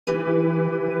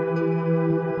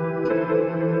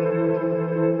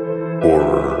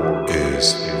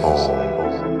Hey,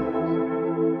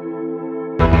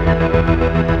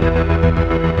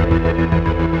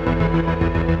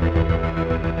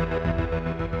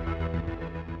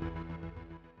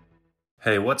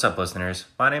 what's up, listeners?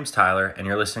 My name's Tyler, and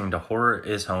you're listening to Horror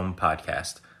is Home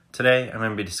podcast. Today, I'm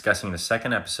going to be discussing the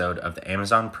second episode of the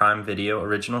Amazon Prime Video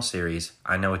original series,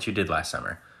 I Know What You Did Last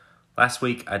Summer. Last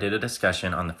week, I did a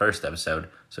discussion on the first episode,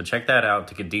 so check that out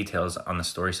to get details on the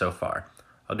story so far.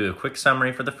 I'll do a quick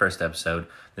summary for the first episode,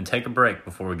 then take a break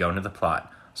before we go into the plot,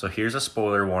 so here's a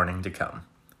spoiler warning to come.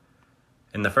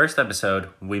 In the first episode,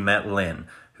 we met Lynn,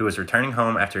 who was returning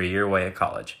home after a year away at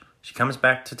college. She comes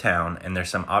back to town, and there's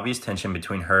some obvious tension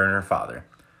between her and her father.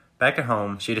 Back at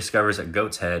home, she discovers a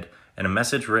goat's head and a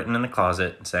message written in the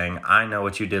closet saying, I know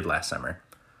what you did last summer.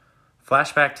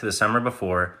 Flashback to the summer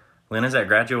before, Lynn is at a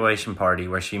graduation party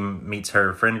where she meets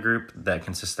her friend group that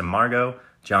consists of Margot,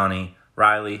 Johnny,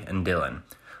 Riley, and Dylan.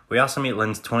 We also meet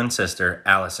Lynn's twin sister,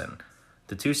 Allison.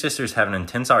 The two sisters have an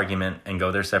intense argument and go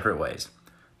their separate ways.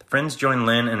 The friends join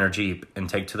Lynn in her Jeep and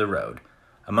take to the road.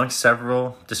 Amongst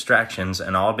several distractions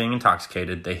and all being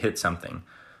intoxicated, they hit something.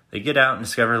 They get out and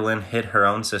discover Lynn hit her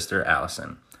own sister,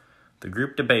 Allison. The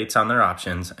group debates on their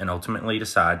options and ultimately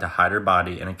decide to hide her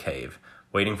body in a cave,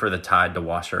 waiting for the tide to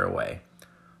wash her away.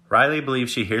 Riley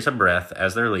believes she hears a breath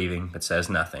as they're leaving, but says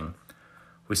nothing.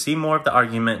 We see more of the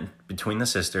argument between the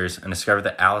sisters and discover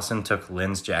that Allison took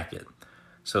Lynn's jacket.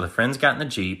 So the friends got in the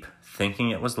Jeep, thinking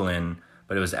it was Lynn,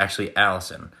 but it was actually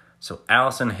Allison. So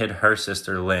Allison hid her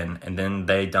sister Lynn, and then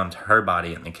they dumped her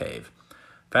body in the cave.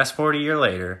 Fast forward a year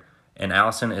later, and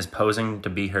Allison is posing to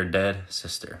be her dead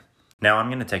sister. Now I'm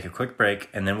going to take a quick break,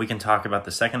 and then we can talk about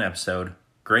the second episode,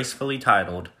 gracefully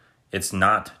titled, It's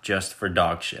Not Just for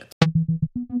Dog Shit.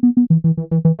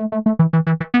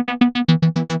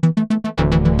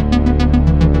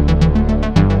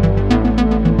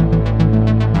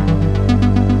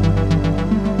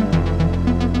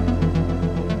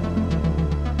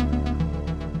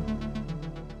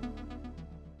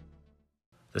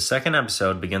 The second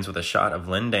episode begins with a shot of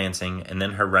Lynn dancing and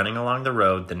then her running along the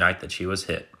road the night that she was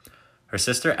hit. Her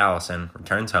sister Allison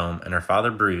returns home and her father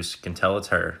Bruce can tell it's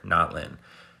her, not Lynn.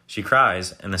 She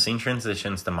cries and the scene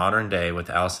transitions to modern day with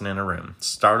Allison in a room,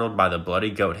 startled by the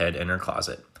bloody goat head in her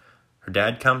closet. Her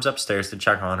dad comes upstairs to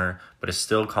check on her but is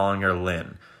still calling her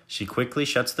Lynn. She quickly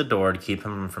shuts the door to keep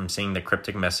him from seeing the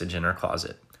cryptic message in her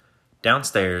closet.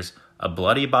 Downstairs, a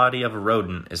bloody body of a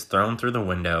rodent is thrown through the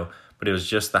window, but it was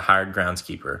just the hired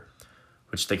groundskeeper,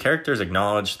 which the characters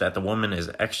acknowledge that the woman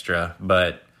is extra,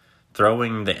 but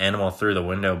throwing the animal through the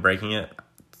window, breaking it,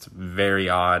 it's very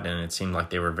odd, and it seemed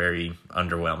like they were very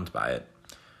underwhelmed by it.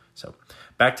 So,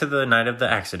 back to the night of the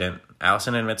accident,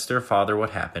 Allison admits to her father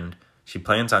what happened. She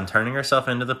plans on turning herself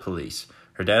into the police.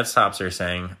 Her dad stops her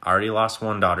saying, I already lost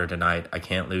one daughter tonight, I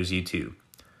can't lose you too.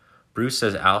 Bruce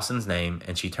says Allison's name,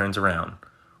 and she turns around.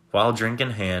 While drink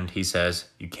in hand, he says,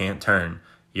 You can't turn.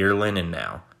 You're Lennon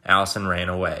now. Allison ran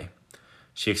away.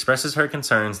 She expresses her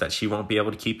concerns that she won't be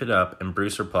able to keep it up, and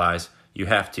Bruce replies, You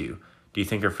have to. Do you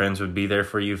think her friends would be there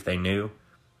for you if they knew?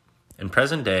 In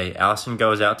present day, Allison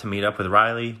goes out to meet up with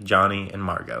Riley, Johnny, and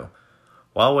Margot.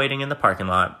 While waiting in the parking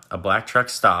lot, a black truck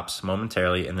stops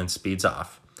momentarily and then speeds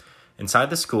off. Inside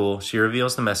the school, she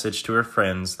reveals the message to her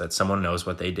friends that someone knows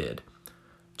what they did.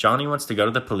 Johnny wants to go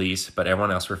to the police, but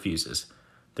everyone else refuses.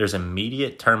 There's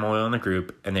immediate turmoil in the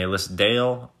group, and they list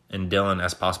Dale and Dylan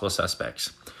as possible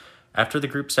suspects. After the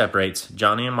group separates,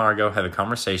 Johnny and Margot have a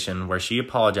conversation where she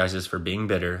apologizes for being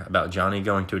bitter about Johnny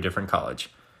going to a different college.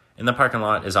 In the parking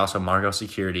lot is also Margot's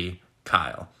security,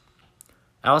 Kyle.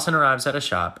 Allison arrives at a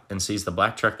shop and sees the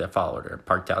black truck that followed her,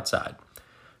 parked outside.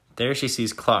 There she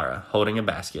sees Clara holding a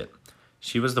basket.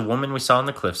 She was the woman we saw on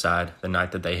the cliffside the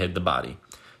night that they hid the body.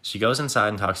 She goes inside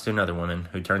and talks to another woman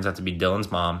who turns out to be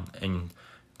Dylan's mom, and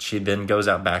she then goes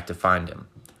out back to find him.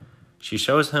 She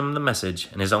shows him the message,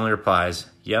 and his only replies,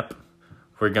 Yep,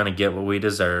 we're going to get what we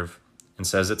deserve, and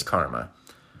says it's karma.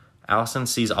 Allison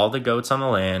sees all the goats on the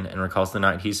land and recalls the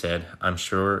night he said, I'm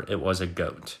sure it was a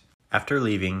goat. After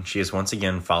leaving, she is once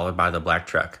again followed by the black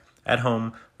truck. At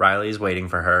home, Riley is waiting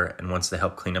for her and wants to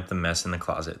help clean up the mess in the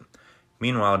closet.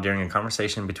 Meanwhile, during a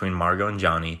conversation between Margot and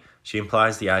Johnny, she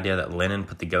implies the idea that Lennon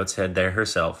put the goat's head there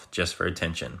herself just for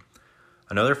attention.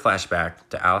 Another flashback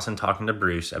to Allison talking to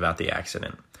Bruce about the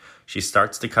accident. She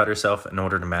starts to cut herself in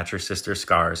order to match her sister's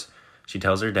scars. She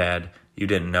tells her dad, You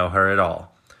didn't know her at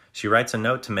all. She writes a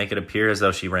note to make it appear as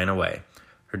though she ran away.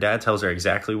 Her dad tells her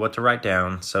exactly what to write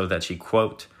down so that she,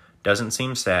 quote, doesn't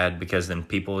seem sad because then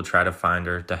people will try to find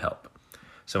her to help.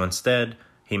 So instead,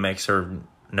 he makes her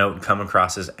note come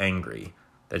across as angry.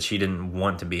 that she didn't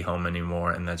want to be home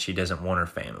anymore and that she doesn't want her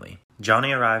family.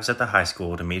 Johnny arrives at the high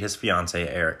school to meet his fiancée,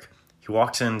 Eric. He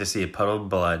walks in to see a puddle of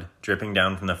blood dripping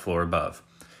down from the floor above.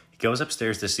 He goes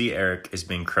upstairs to see Eric is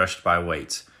being crushed by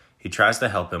weights. He tries to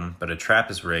help him, but a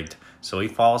trap is rigged, so he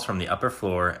falls from the upper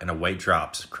floor and a weight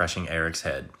drops, crushing Eric's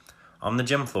head. On the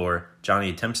gym floor, Johnny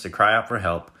attempts to cry out for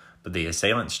help, but the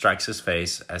assailant strikes his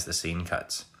face as the scene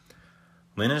cuts.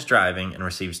 Lynn is driving and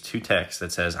receives 2 texts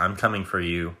that says, "I'm coming for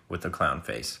you," with a clown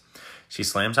face. She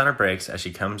slams on her brakes as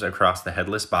she comes across the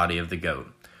headless body of the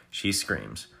goat. She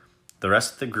screams. The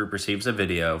rest of the group receives a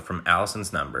video from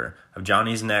Allison's number of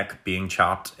Johnny's neck being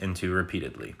chopped into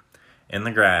repeatedly. In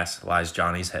the grass lies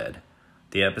Johnny's head.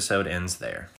 The episode ends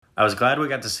there. I was glad we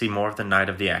got to see more of the night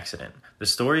of the accident. The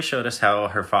story showed us how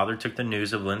her father took the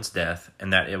news of Lynn's death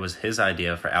and that it was his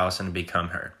idea for Allison to become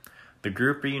her. The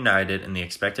group reunited in the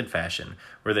expected fashion,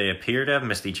 where they appear to have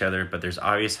missed each other, but there's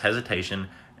obvious hesitation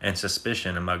and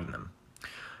suspicion among them.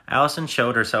 Allison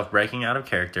showed herself breaking out of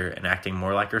character and acting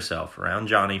more like herself around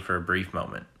Johnny for a brief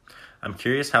moment. I'm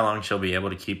curious how long she'll be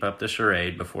able to keep up the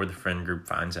charade before the friend group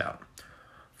finds out.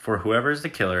 For whoever is the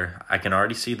killer, I can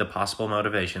already see the possible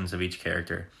motivations of each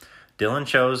character. Dylan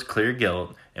shows clear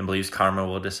guilt and believes karma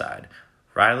will decide.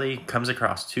 Riley comes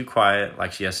across too quiet,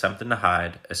 like she has something to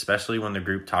hide, especially when the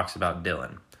group talks about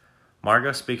Dylan.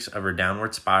 Margot speaks of her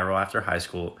downward spiral after high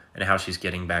school and how she's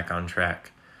getting back on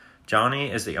track.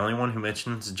 Johnny is the only one who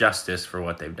mentions justice for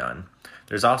what they've done.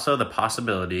 There's also the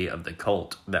possibility of the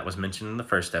cult that was mentioned in the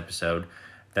first episode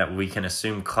that we can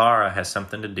assume Clara has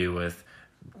something to do with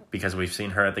because we've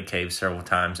seen her at the cave several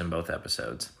times in both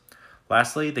episodes.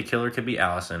 Lastly, the killer could be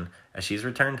Allison, as she's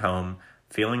returned home,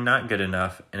 feeling not good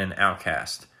enough and an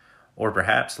outcast. Or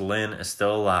perhaps Lynn is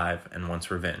still alive and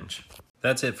wants revenge.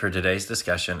 That's it for today's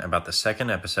discussion about the second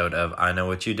episode of I Know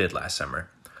What You Did Last Summer.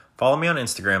 Follow me on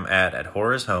Instagram at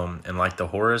Horrors Home and like the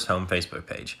Horrors Home Facebook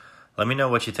page. Let me know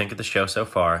what you think of the show so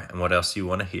far and what else you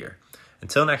want to hear.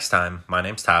 Until next time, my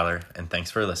name's Tyler, and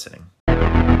thanks for listening.